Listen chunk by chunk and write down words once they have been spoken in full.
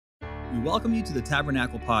We welcome you to the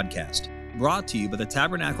Tabernacle Podcast, brought to you by the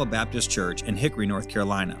Tabernacle Baptist Church in Hickory, North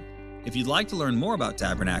Carolina. If you'd like to learn more about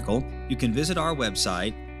Tabernacle, you can visit our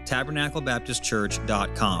website,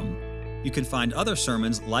 tabernaclebaptistchurch.com. You can find other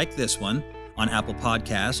sermons like this one on Apple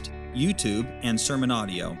Podcast, YouTube, and Sermon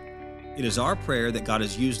Audio. It is our prayer that God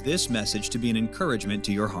has used this message to be an encouragement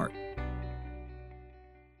to your heart.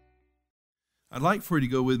 I'd like for you to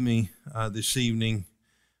go with me this evening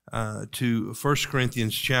to 1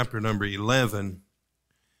 Corinthians chapter number 11.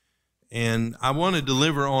 And I want to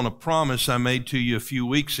deliver on a promise I made to you a few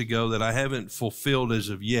weeks ago that I haven't fulfilled as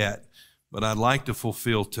of yet, but I'd like to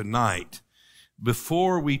fulfill tonight.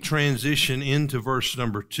 Before we transition into verse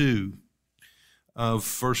number 2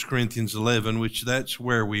 of 1 Corinthians 11, which that's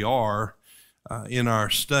where we are in our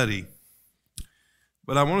study.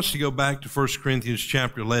 But I want us to go back to 1 Corinthians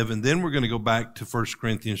chapter 11. Then we're going to go back to 1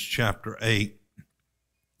 Corinthians chapter 8.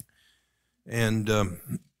 And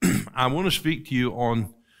I want to speak to you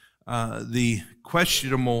on the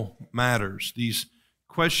questionable matters, these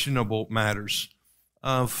questionable matters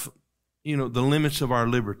of, the limits of our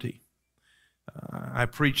liberty. I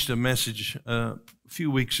preached a message a few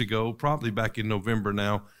weeks ago, probably back in November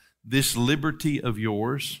now, this liberty of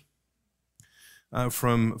yours,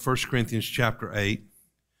 from 1 Corinthians chapter 8.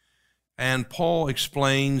 And Paul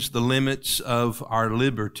explains the limits of our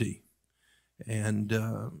liberty and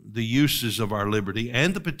the uses of our liberty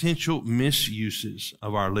and the potential misuses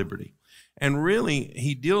of our liberty. And really,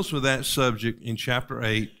 he deals with that subject in chapter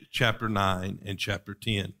 8, chapter 9, and chapter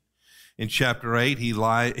 10. In chapter 8, he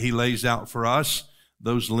lays out for us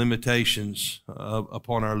those limitations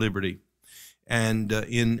upon our liberty. And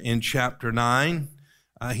in chapter 9,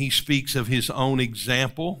 he speaks of his own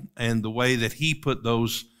example and the way that he put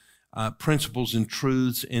those principles and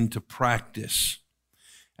truths into practice.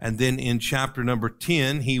 And then in chapter number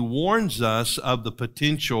 10, he warns us of the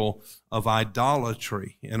potential of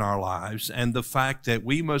idolatry in our lives and the fact that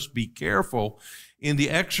we must be careful in the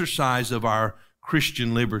exercise of our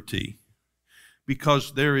Christian liberty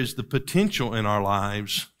because there is the potential in our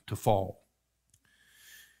lives to fall.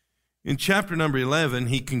 In chapter number 11,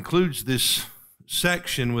 he concludes this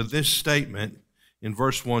section with this statement in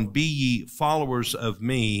verse 1, "Be ye followers of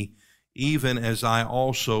me, even as I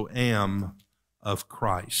also am of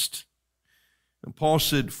Christ." And Paul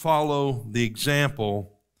said, follow the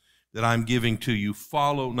example that I'm giving to you.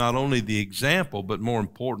 Follow not only the example, but more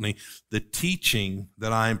importantly, the teaching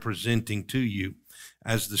that I am presenting to you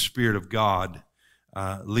as the Spirit of God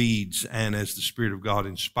leads and as the Spirit of God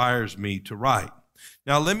inspires me to write.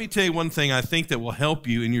 Now, let me tell you one thing I think that will help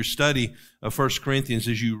you in your study of 1 Corinthians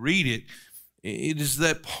as you read it. It is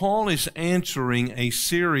that Paul is answering a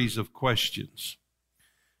series of questions.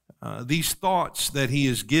 These thoughts that he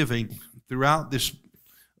is giving throughout this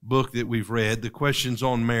book that we've read, the questions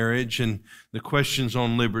on marriage and the questions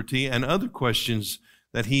on liberty and other questions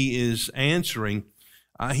that he is answering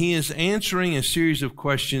a series of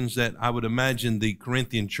questions that I would imagine the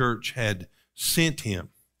Corinthian church had sent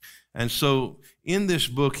him. And so in this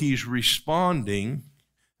book, he's responding,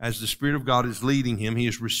 as the Spirit of God is leading him, he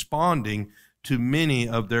is responding to many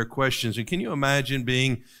of their questions. And can you imagine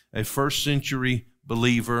being a first century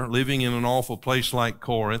believer living in an awful place like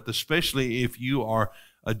Corinth, especially if you are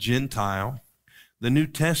a Gentile? The New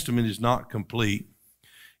Testament is not complete.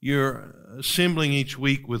 You're assembling each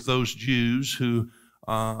week with those Jews who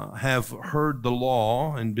have heard the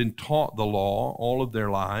law and been taught the law all of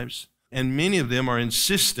their lives. And many of them are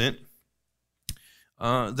insistent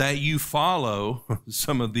that you follow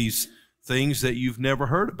some of these things that you've never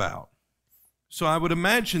heard about. So I would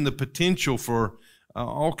imagine the potential for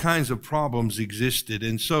all kinds of problems existed.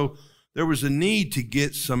 And so there was a need to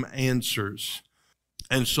get some answers.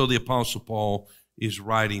 And so the Apostle Paul is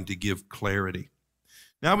writing to give clarity.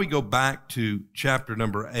 Now we go back to chapter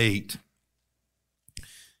number 8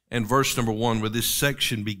 and verse number 1, where this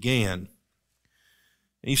section began.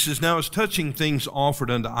 And he says, "Now as touching things offered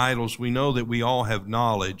unto idols, we know that we all have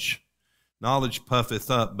knowledge. Knowledge puffeth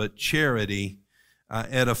up, but charity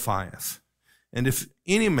edifieth. And if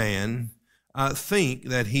any man think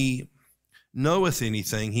that he knoweth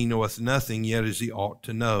anything, he knoweth nothing, yet as he ought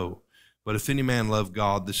to know. But if any man love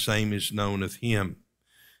God, the same is known of him.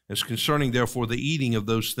 As concerning therefore the eating of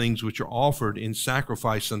those things which are offered in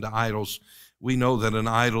sacrifice unto idols, we know that an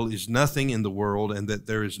idol is nothing in the world, and that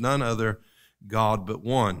there is none other God but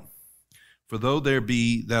one. For though there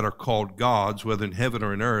be that are called gods, whether in heaven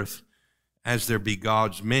or in earth, as there be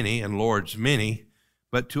gods many and lords many,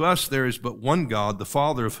 but to us there is but one God, the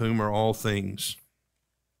Father of whom are all things,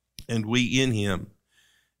 and we in him,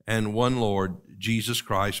 and one Lord, Jesus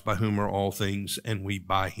Christ, by whom are all things, and we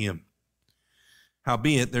by him."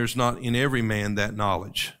 Howbeit, there's not in every man that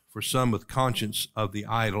knowledge. For some with conscience of the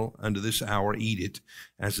idol unto this hour eat it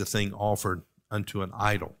as a thing offered unto an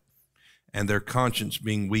idol, and their conscience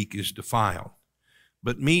being weak is defiled.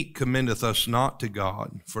 But meat commendeth us not to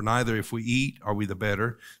God, for neither if we eat are we the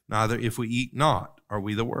better, neither if we eat not are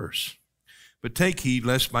we the worse. But take heed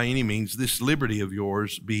lest by any means this liberty of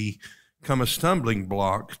yours become a stumbling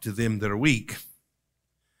block to them that are weak.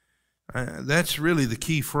 That's really the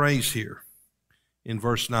key phrase here in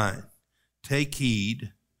verse 9. Take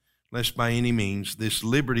heed lest by any means this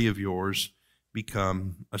liberty of yours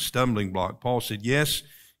become a stumbling block. Paul said, yes,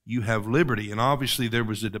 you have liberty. And obviously there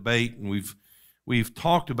was a debate, and we've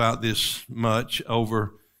talked about this much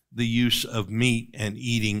over the use of meat and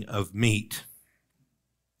eating of meat.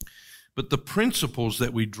 But the principles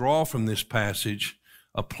that we draw from this passage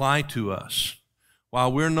apply to us.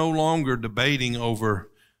 While we're no longer debating over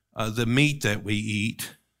the meat that we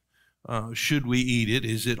eat, should we eat it?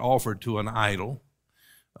 Is it offered to an idol?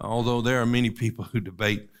 Although there are many people who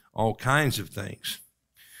debate all kinds of things.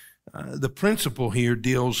 The principle here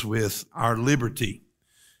deals with our liberty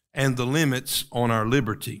and the limits on our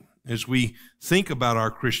liberty as we think about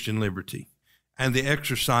our Christian liberty and the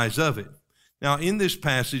exercise of it. Now, in this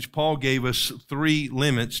passage, Paul gave us 3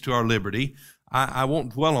 limits to our liberty. I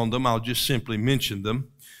won't dwell on them. I'll just simply mention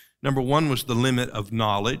them. Number 1 was the limit of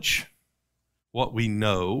knowledge, what we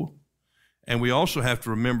know. And we also have to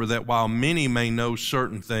remember that while many may know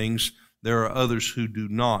certain things, there are others who do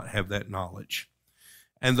not have that knowledge.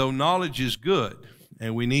 And though knowledge is good,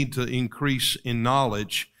 and we need to increase in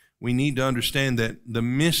knowledge, we need to understand that the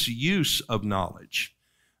misuse of knowledge,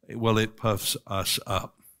 well, it puffs us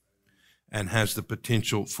up and has the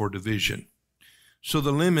potential for division. So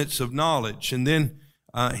the limits of knowledge. And then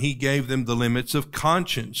he gave them the limits of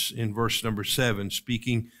conscience in verse number 7,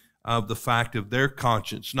 speaking of the fact of their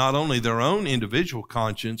conscience, not only their own individual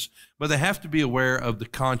conscience, but they have to be aware of the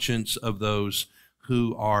conscience of those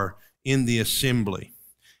who are in the assembly,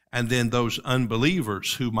 and then those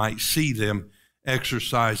unbelievers who might see them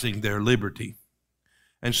exercising their liberty.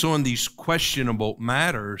 And so in these questionable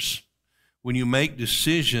matters, when you make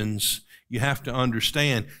decisions, you have to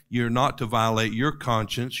understand you're not to violate your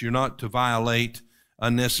conscience. You're not to violate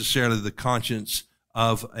unnecessarily the conscience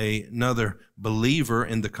of another believer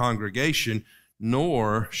in the congregation,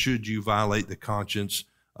 nor should you violate the conscience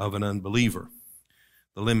of an unbeliever.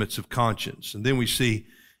 The limits of conscience. And then we see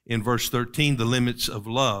in verse 13 the limits of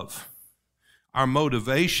love. Our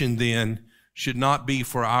motivation then should not be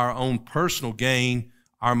for our own personal gain.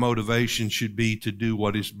 Our motivation should be to do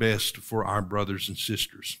what is best for our brothers and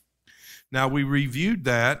sisters. Now, we reviewed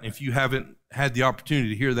that. If you haven't had the opportunity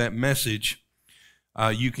to hear that message,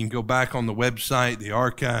 you can go back on the website, the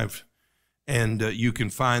archive, and you can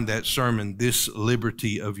find that sermon, This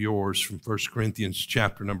Liberty of Yours, from 1 Corinthians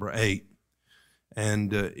chapter number 8.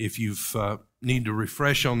 And if you need to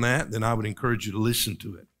refresh on that, then I would encourage you to listen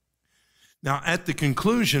to it. Now, at the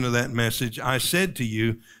conclusion of that message, I said to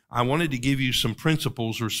you, I wanted to give you some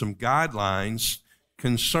principles or some guidelines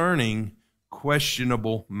concerning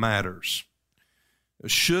questionable matters.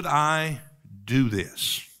 Should I do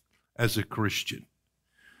this as a Christian?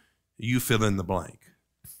 You fill in the blank.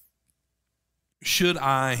 Should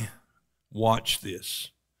I watch this?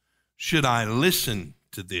 Should I listen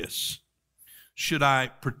to this? Should I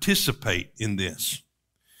participate in this?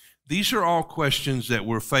 These are all questions that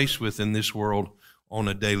we're faced with in this world on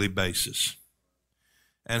a daily basis.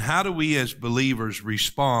 And how do we as believers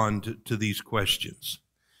respond to these questions?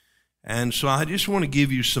 And so I just want to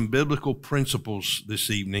give you some biblical principles this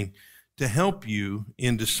evening to help you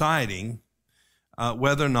in deciding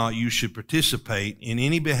whether or not you should participate in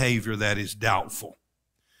any behavior that is doubtful.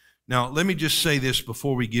 Now, let me just say this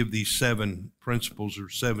before we give these 7 principles or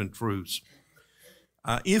 7 truths.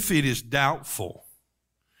 If it is doubtful,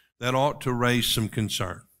 that ought to raise some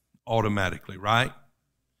concern automatically, right?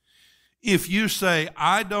 If you say,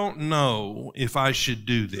 I don't know if I should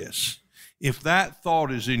do this, if that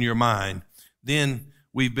thought is in your mind, then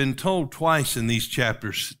we've been told twice in these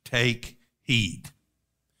chapters, take heed.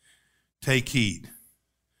 Take heed.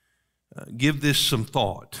 Give this some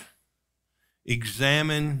thought.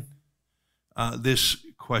 Examine this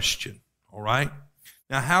question, all right?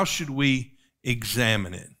 Now, how should we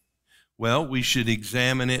examine it? Well, we should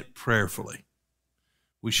examine it prayerfully.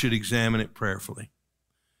 We should examine it prayerfully.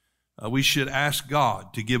 We should ask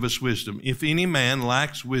God to give us wisdom. If any man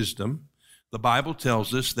lacks wisdom, the Bible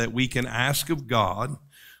tells us that we can ask of God,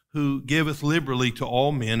 who giveth liberally to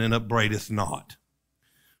all men and upbraideth not.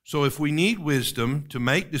 So if we need wisdom to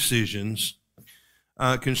make decisions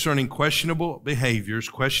concerning questionable behaviors,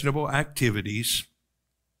 questionable activities,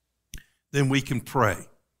 then we can pray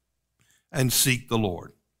and seek the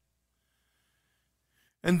Lord.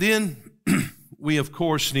 And then we, of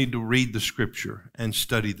course, need to read the Scripture and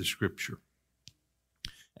study the Scripture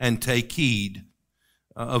and take heed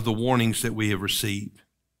of the warnings that we have received.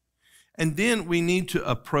 And then we need to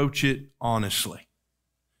approach it honestly.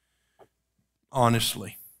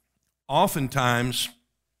 Honestly. Oftentimes,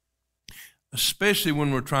 especially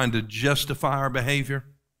when we're trying to justify our behavior,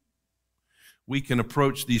 we can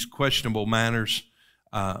approach these questionable matters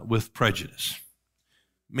with prejudice.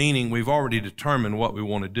 Meaning we've already determined what we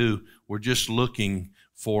want to do. We're just looking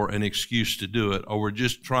for an excuse to do it, or we're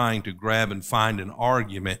just trying to grab and find an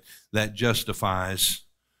argument that justifies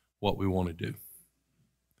what we want to do.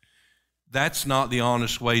 That's not the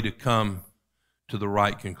honest way to come to the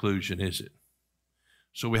right conclusion, is it?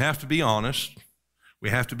 So we have to be honest.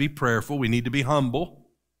 We have to be prayerful. We need to be humble.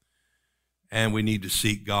 And we need to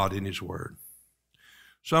seek God in His Word.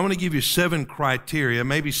 So I want to give you 7 criteria,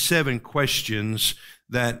 maybe 7 questions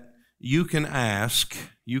that you can ask,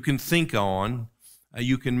 you can think on,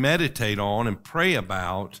 you can meditate on and pray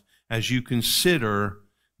about as you consider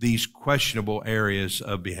these questionable areas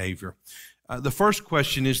of behavior. The first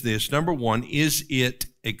question is this. Number 1, is it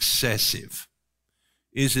excessive?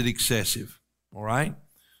 Is it excessive? All right?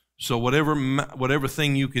 So whatever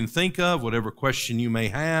thing you can think of, whatever question you may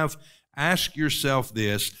have, ask yourself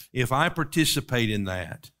this: if I participate in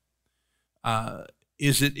that,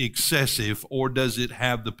 is it excessive, or does it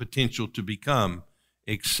have the potential to become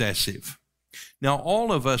excessive? Now,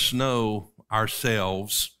 all of us know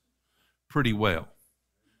ourselves pretty well.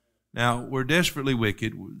 Now, we're desperately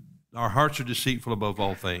wicked. Our hearts are deceitful above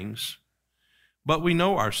all things. But we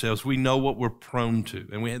know ourselves. We know what we're prone to.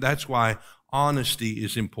 And that's why honesty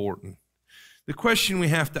is important. The question we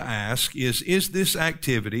have to ask is this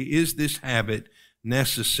activity, is this habit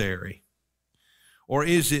necessary? Or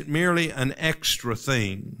is it merely an extra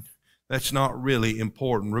thing that's not really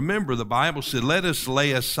important? Remember, the Bible said, let us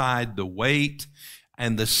lay aside the weight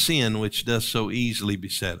and the sin which does so easily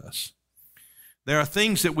beset us. There are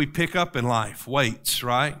things that we pick up in life, weights,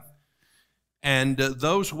 right? And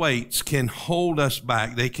those weights can hold us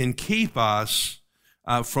back. They can keep us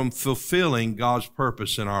from fulfilling God's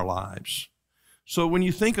purpose in our lives. So when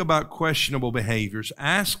you think about questionable behaviors,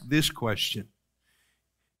 ask this question: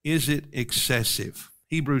 is it excessive?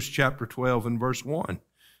 Hebrews chapter 12 and verse 1,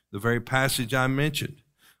 the very passage I mentioned.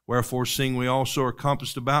 Wherefore, seeing we also are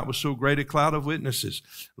compassed about with so great a cloud of witnesses,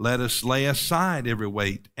 let us lay aside every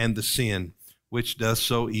weight and the sin which doth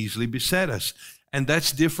so easily beset us. And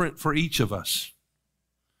that's different for each of us.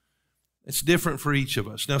 It's different for each of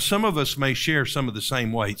us. Now, some of us may share some of the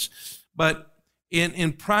same weights, but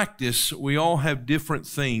in practice, we all have different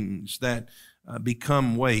things that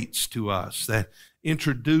become weights to us, that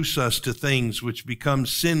introduce us to things which become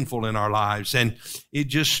sinful in our lives, and it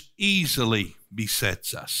just easily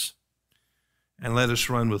besets us. And let us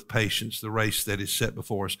run with patience the race that is set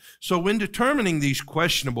before us. So when determining these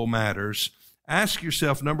questionable matters, ask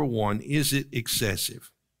yourself, number 1, is it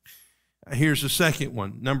excessive? Here's the second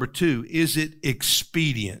one. Number 2, is it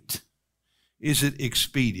expedient? Is it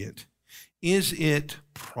expedient? Is it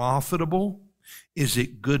profitable? Is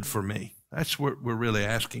it good for me? That's what we're really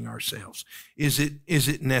asking ourselves. Is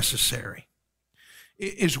it necessary?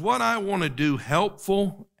 Is what I want to do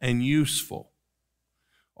helpful and useful?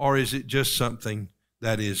 Or is it just something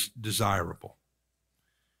that is desirable?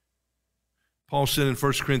 Paul said in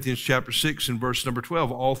 1 Corinthians chapter 6 and verse number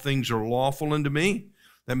 12, all things are lawful unto me.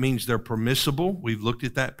 That means they're permissible. We've looked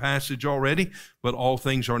at that passage already. But all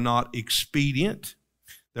things are not expedient.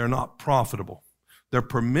 They're not profitable. They're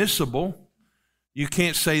permissible. You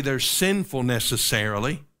can't say they're sinful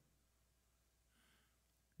necessarily.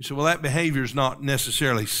 You say, well, that behavior is not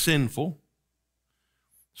necessarily sinful.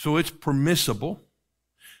 So it's permissible.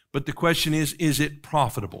 But the question is it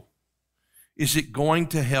profitable? Is it going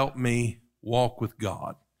to help me walk with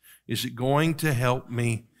God? Is it going to help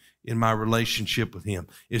me in my relationship with Him?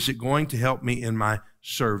 Is it going to help me in my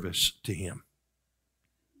service to Him?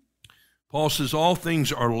 Paul says, all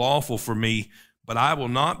things are lawful for me, but I will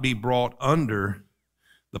not be brought under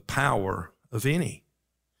the power of any.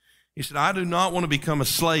 He said, I do not want to become a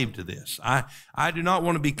slave to this. I do not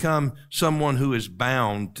want to become someone who is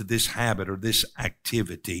bound to this habit or this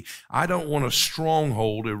activity. I don't want a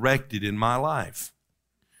stronghold erected in my life.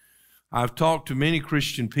 I've talked to many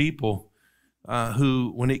Christian people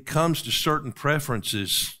who, when it comes to certain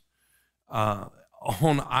preferences on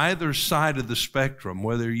either side of the spectrum,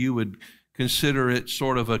 whether you would consider it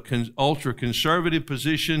sort of an ultra-conservative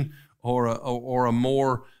position or a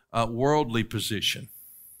more worldly position,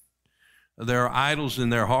 there are idols in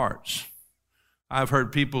their hearts. I've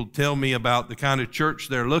heard people tell me about the kind of church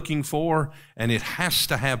they're looking for, and it has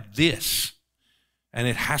to have this, and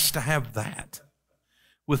it has to have that,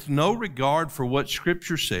 with no regard for what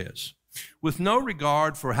Scripture says, with no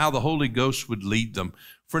regard for how the Holy Ghost would lead them,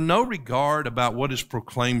 for no regard about what is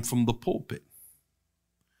proclaimed from the pulpit.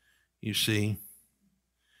 You see?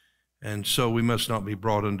 And so we must not be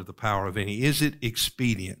brought under the power of any. Is it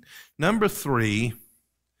expedient? Number 3,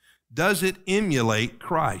 does it emulate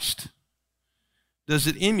Christ? Does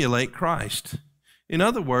it emulate Christ? In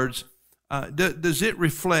other words, does it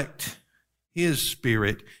reflect His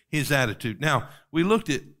spirit, His attitude? Now, we looked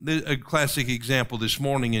at a classic example this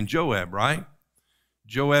morning in Joab, right?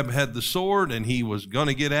 Joab had the sword, and he was going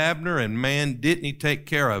to get Abner, and man, didn't he take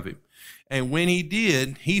care of him. And when he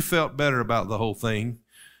did, he felt better about the whole thing,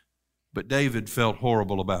 but David felt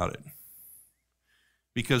horrible about it,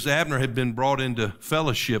 because Abner had been brought into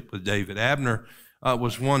fellowship with David. Abner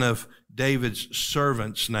was one of David's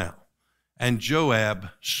servants now, and Joab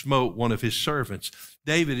smote one of his servants.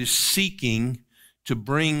 David is seeking to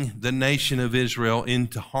bring the nation of Israel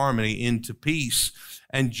into harmony, into peace,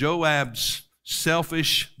 and Joab's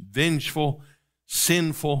selfish, vengeful,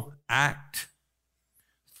 sinful act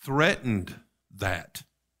threatened that.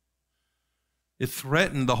 It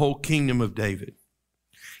threatened the whole kingdom of David.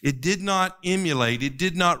 It did not emulate, it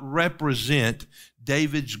did not represent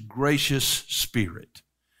David's gracious spirit.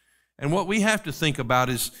 And what we have to think about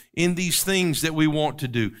is, in these things that we want to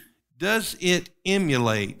do, does it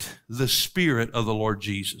emulate the spirit of the Lord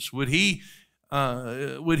Jesus? Would he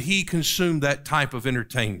consume that type of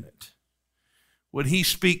entertainment? Would he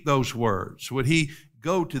speak those words? Would he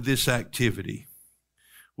go to this activity?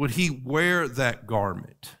 Would he wear that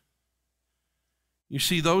garment? You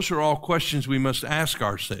see, those are all questions we must ask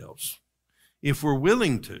ourselves if we're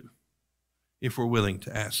willing to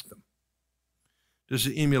ask them. Does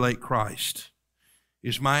it emulate Christ?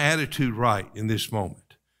 Is my attitude right in this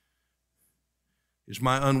moment? Is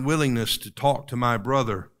my unwillingness to talk to my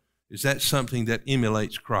brother, is that something that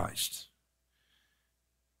emulates Christ?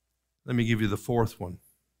 Let me give you the 4th one.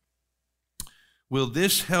 Will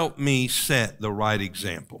this help me set the right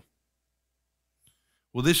example?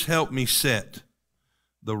 Will this help me set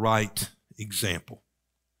the right example?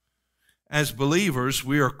 As believers,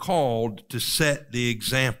 we are called to set the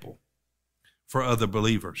example for other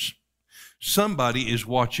believers. Somebody is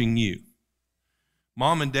watching you.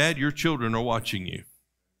 Mom and Dad, your children are watching you.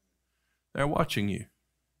 They're watching you.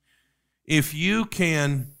 If you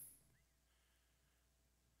can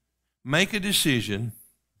make a decision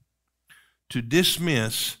to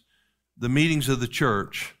dismiss the meetings of the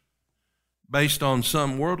church based on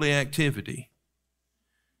some worldly activity,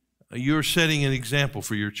 you're setting an example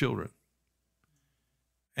for your children.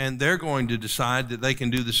 And they're going to decide that they can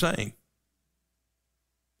do the same.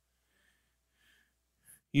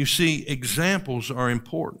 You see, examples are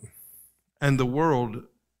important. And the world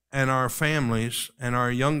and our families and our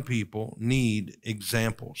young people need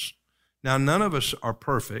examples. Now, none of us are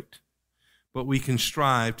perfect, but we can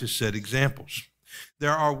strive to set examples.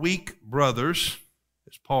 There are weak brothers,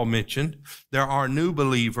 as Paul mentioned. There are new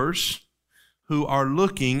believers who are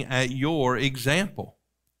looking at your example.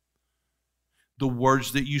 The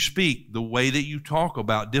words that you speak, the way that you talk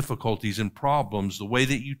about difficulties and problems, the way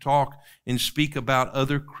that you talk and speak about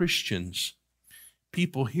other Christians.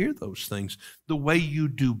 People hear those things. The way you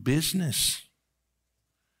do business,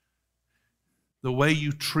 the way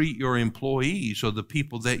you treat your employees or the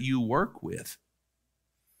people that you work with.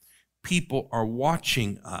 People are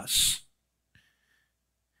watching us.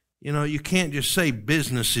 You know, you can't just say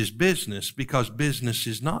business is business, because business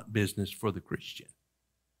is not business for the Christian.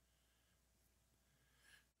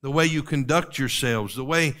 The way you conduct yourselves, the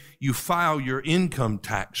way you file your income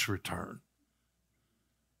tax return.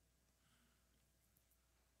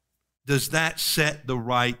 Does that set the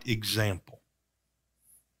right example?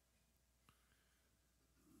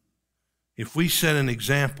 If we set an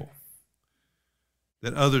example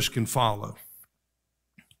that others can follow,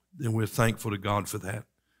 then we're thankful to God for that.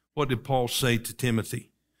 What did Paul say to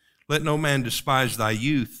Timothy? Let no man despise thy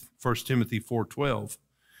youth, 1 Timothy 4:12.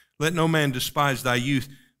 Let no man despise thy youth,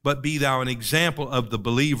 but be thou an example of the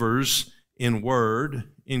believers in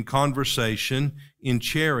word, in conversation, in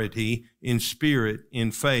charity, in spirit,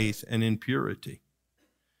 in faith, and in purity.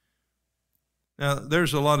 Now,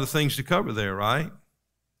 there's a lot of things to cover there, right?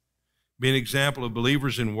 Be an example of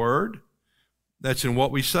believers in word. That's in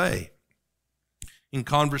what we say. In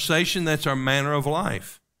conversation, that's our manner of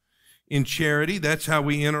life. In charity, that's how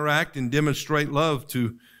we interact and demonstrate love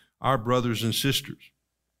to our brothers and sisters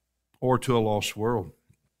or to a lost world.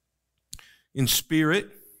 In spirit,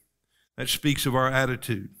 that speaks of our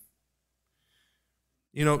attitude.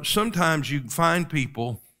 You know, sometimes you find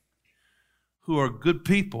people who are good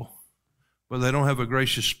people, but they don't have a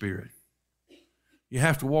gracious spirit. You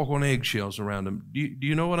have to walk on eggshells around them. Do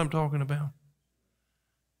you know what I'm talking about?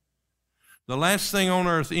 The last thing on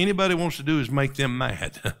earth anybody wants to do is make them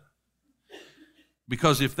mad.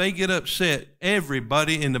 Because if they get upset,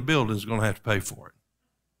 everybody in the building is going to have to pay for it.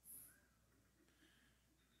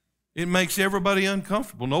 It makes everybody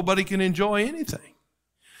uncomfortable. Nobody can enjoy anything.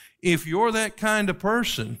 If you're that kind of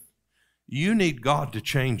person, you need God to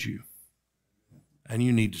change you. And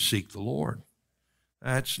you need to seek the Lord.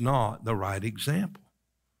 That's not the right example.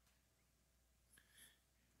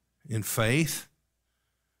 In faith,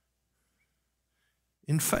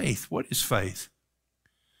 what is faith?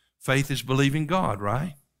 Faith is believing God,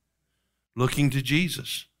 right? Looking to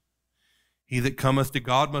Jesus. He that cometh to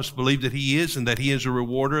God must believe that he is, and that he is a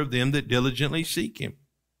rewarder of them that diligently seek him.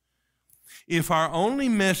 If our only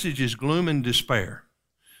message is gloom and despair,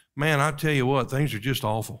 man, I tell you what, things are just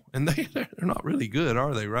awful. And they're not really good,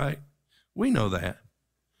 are they, right? We know that.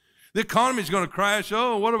 The economy's going to crash.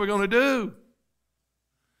 Oh, what are we going to do?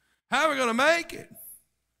 How are we going to make it?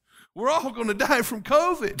 We're all going to die from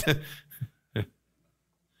COVID.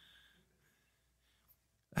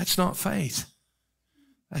 That's not faith.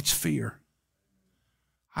 That's fear.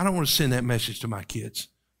 I don't want to send that message to my kids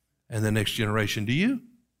and the next generation. Do you?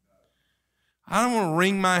 I don't want to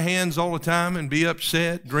wring my hands all the time and be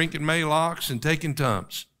upset, drinking Maalox and taking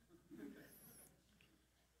Tums.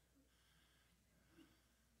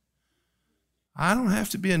 I don't have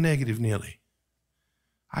to be a negative Nelly.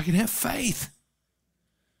 I can have faith.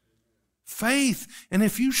 Faith. And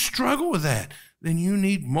if you struggle with that, then you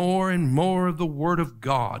need more and more of the Word of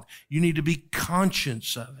God. You need to be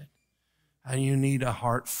conscious of it. And you need a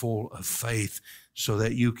heart full of faith so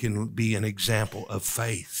that you can be an example of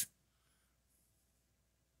faith.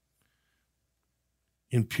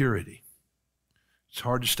 In purity. It's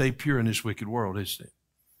hard to stay pure in this wicked world, isn't it?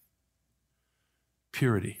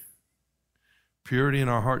 Purity. Purity in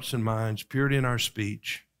our hearts and minds, purity in our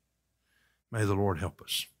speech. May the Lord help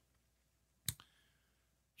us.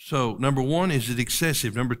 So, number one, is it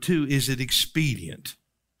excessive? Number two, is it expedient?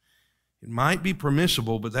 It might be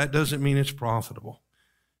permissible, but that doesn't mean it's profitable.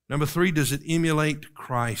 Number three, does it emulate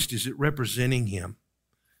Christ? Is it representing him?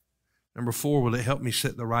 Number four, will it help me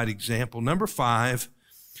set the right example? Number five,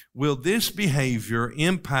 will this behavior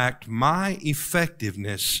impact my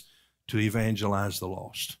effectiveness to evangelize the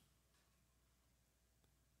lost?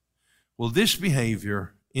 Will this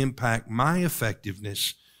behavior impact my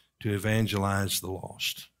effectiveness to evangelize the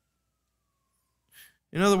lost?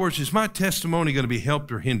 In other words, is my testimony going to be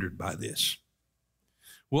helped or hindered by this?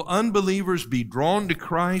 Will unbelievers be drawn to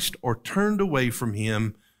Christ or turned away from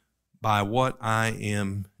him by what I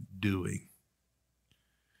am doing?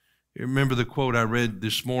 You remember the quote I read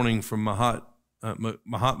this morning from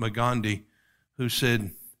Mahatma Gandhi, who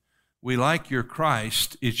said, "We like your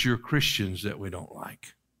Christ, it's your Christians that we don't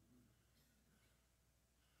like."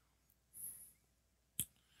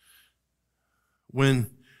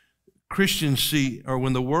 When Christians see, or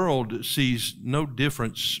when the world sees no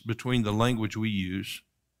difference between the language we use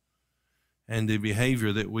and the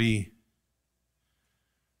behavior that we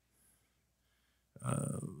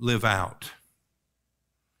live out.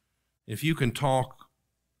 If you can talk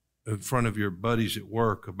in front of your buddies at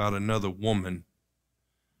work about another woman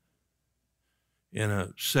in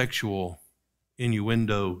a sexual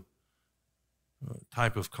innuendo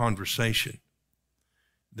type of conversation,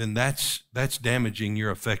 then that's damaging your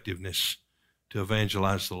effectiveness to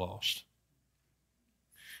evangelize the lost.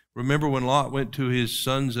 Remember when Lot went to his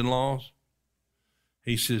sons-in-laws?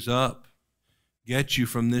 He says, "Up, get you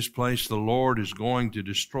from this place. The Lord is going to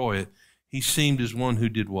destroy it." He seemed as one who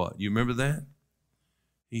did what? You remember that?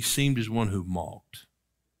 He seemed as one who mocked.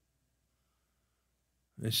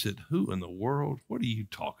 They said, "Who in the world? What are you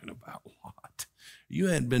talking about, Lot? You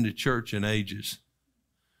hadn't been to church in ages.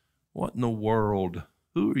 What in the world?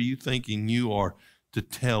 Who are you thinking you are to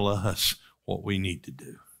tell us what we need to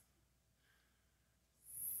do?"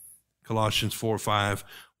 Colossians 4:5,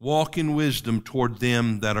 walk in wisdom toward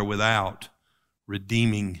them that are without,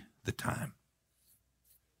 redeeming the time.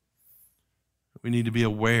 We need to be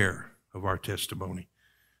aware of our testimony,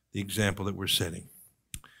 the example that we're setting.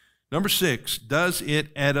 Number 6, does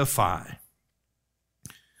it edify?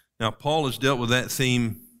 Now, Paul has dealt with that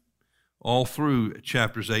theme all through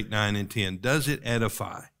chapters 8, 9, and 10. Does it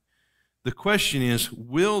edify? The question is,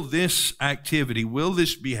 will this activity, will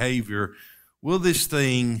this behavior, will this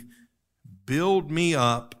thing build me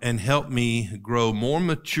up and help me grow more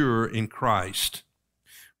mature in Christ?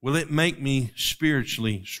 Will it make me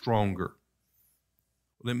spiritually stronger?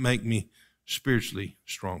 Will it make me spiritually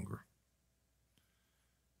stronger.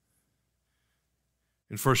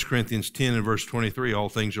 In 1 Corinthians 10 and verse 23, all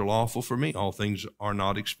things are lawful for me, all things are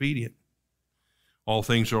not expedient. All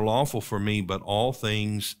things are lawful for me, but all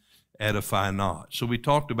things edify not. So we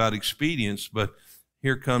talked about expedience, but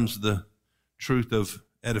here comes the truth of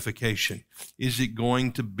edification. Is it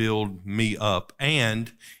going to build me up?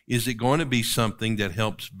 And is it going to be something that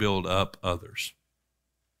helps build up others?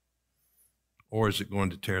 Or is it going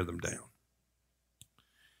to tear them down?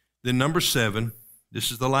 Then number 7,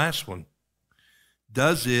 this is the last one.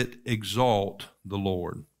 Does it exalt the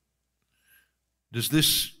Lord? Does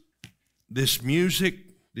this music,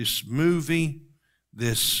 this movie,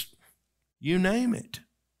 this, you name it,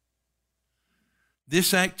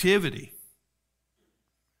 this activity,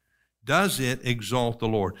 does it exalt the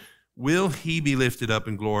Lord? Will He be lifted up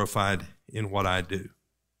and glorified in what I do?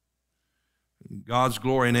 God's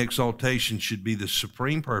glory and exaltation should be the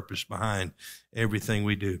supreme purpose behind everything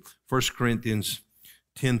we do. 1 Corinthians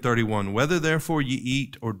 10:31, whether therefore ye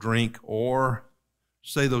eat or drink or,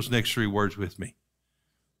 say those next 3 words with me,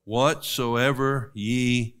 whatsoever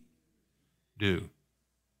ye do,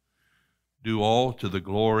 do all to the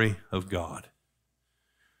glory of God.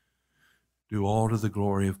 Do all to the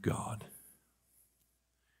glory of God.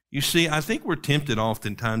 You see, I think we're tempted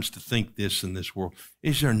oftentimes to think this in this world.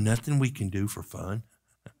 Is there nothing we can do for fun?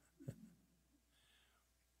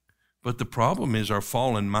 But the problem is our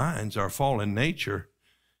fallen minds, our fallen nature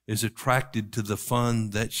is attracted to the fun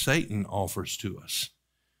that Satan offers to us.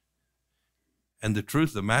 And the truth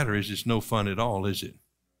of the matter is it's no fun at all, is it?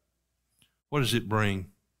 What does it bring?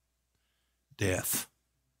 Death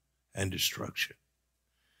and destruction.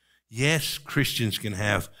 Yes, Christians can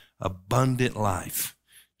have abundant life.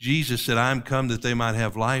 Jesus said, I am come that they might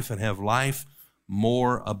have life and have life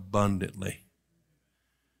more abundantly.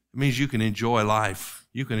 It means you can enjoy life.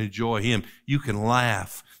 You can enjoy Him. You can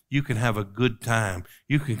laugh. You can have a good time.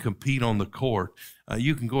 You can compete on the court.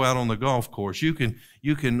 You can go out on the golf course. You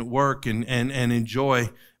can work and enjoy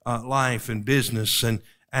life and business and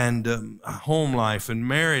home life and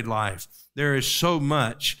married life. There is so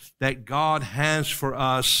much that God has for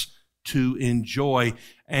us to enjoy,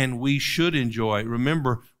 and we should enjoy.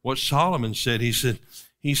 Remember what Solomon said. He said,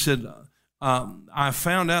 I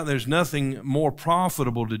found out there's nothing more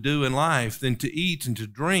profitable to do in life than to eat and to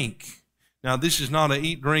drink. Now, this is not a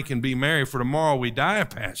eat, drink, and be merry, for tomorrow we die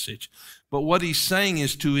passage. But what he's saying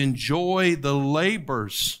is to enjoy the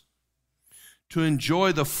labors, to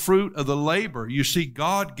enjoy the fruit of the labor. You see,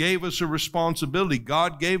 God gave us a responsibility.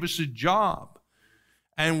 God gave us a job.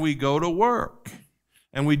 And we go to work.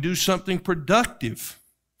 And we do something productive.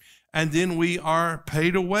 And then we are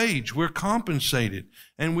paid a wage. We're compensated.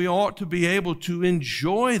 And we ought to be able to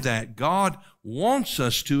enjoy that. God wants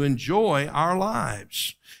us to enjoy our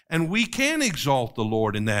lives. And we can exalt the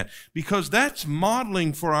Lord in that, because that's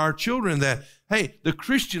modeling for our children that, hey, the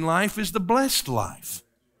Christian life is the blessed life.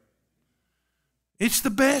 It's the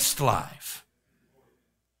best life.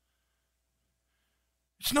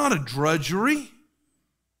 It's not a drudgery.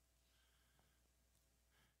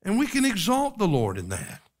 And we can exalt the Lord in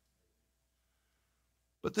that.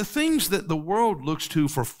 But the things that the world looks to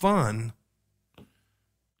for fun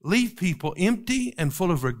leave people empty and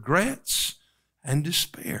full of regrets and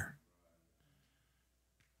despair.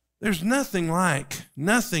 There's nothing like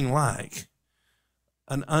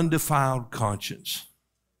an undefiled conscience.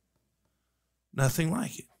 Nothing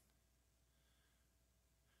like it.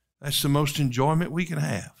 That's the most enjoyment we can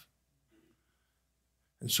have.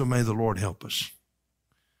 And so may the Lord help us.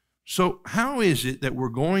 So how is it that we're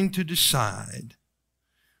going to decide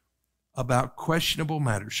about questionable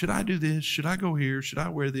matters? Should I do this? Should I go here? Should I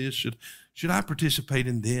wear this? Should I participate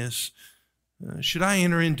in this? Should I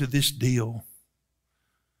enter into this deal?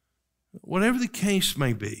 Whatever the case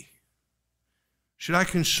may be, should I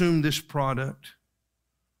consume this product?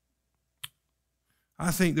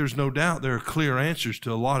 I think there's no doubt there are clear answers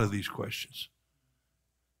to a lot of these questions.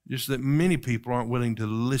 Just that many people aren't willing to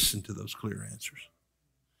listen to those clear answers.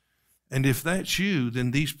 And if that's you,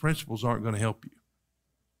 then these principles aren't going to help you,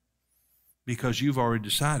 because you've already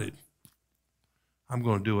decided, I'm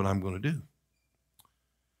going to do what I'm going to do.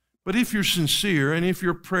 But if you're sincere and if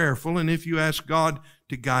you're prayerful and if you ask God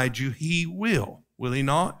to guide you, He will. Will He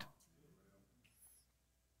not?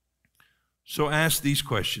 So ask these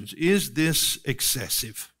questions. Is this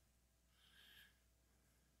excessive?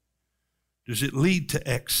 Does it lead to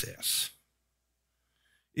excess?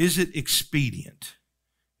 Is it expedient?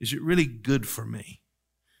 Is it really good for me?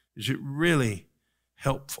 Is it really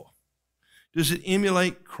helpful? Does it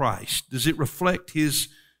emulate Christ? Does it reflect His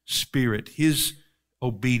Spirit, His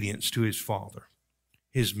obedience to His Father,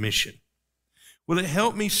 His mission? Will it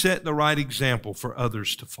help me set the right example for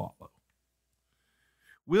others to follow?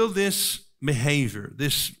 Will this behavior,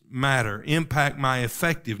 this matter, impact my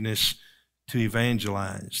effectiveness to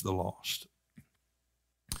evangelize the lost?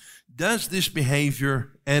 Does this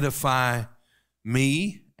behavior edify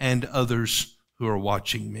me and others who are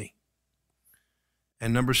watching me?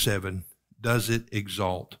 And number 7, does it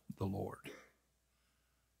exalt the Lord?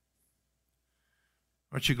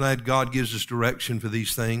 Aren't you glad God gives us direction for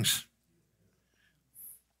these things?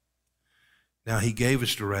 Now, He gave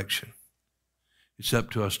us direction. It's up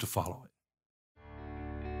to us to follow it.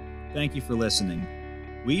 Thank you for listening.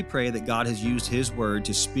 We pray that God has used His Word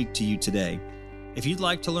to speak to you today. If you'd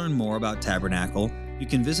like to learn more about Tabernacle, you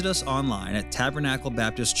can visit us online at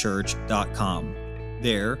tabernaclebaptistchurch.com.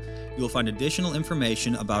 There, you'll find additional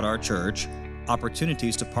information about our church,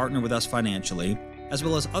 opportunities to partner with us financially, as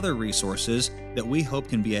well as other resources that we hope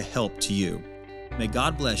can be a help to you. May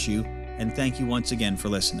God bless you, and thank you once again for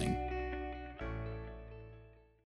listening.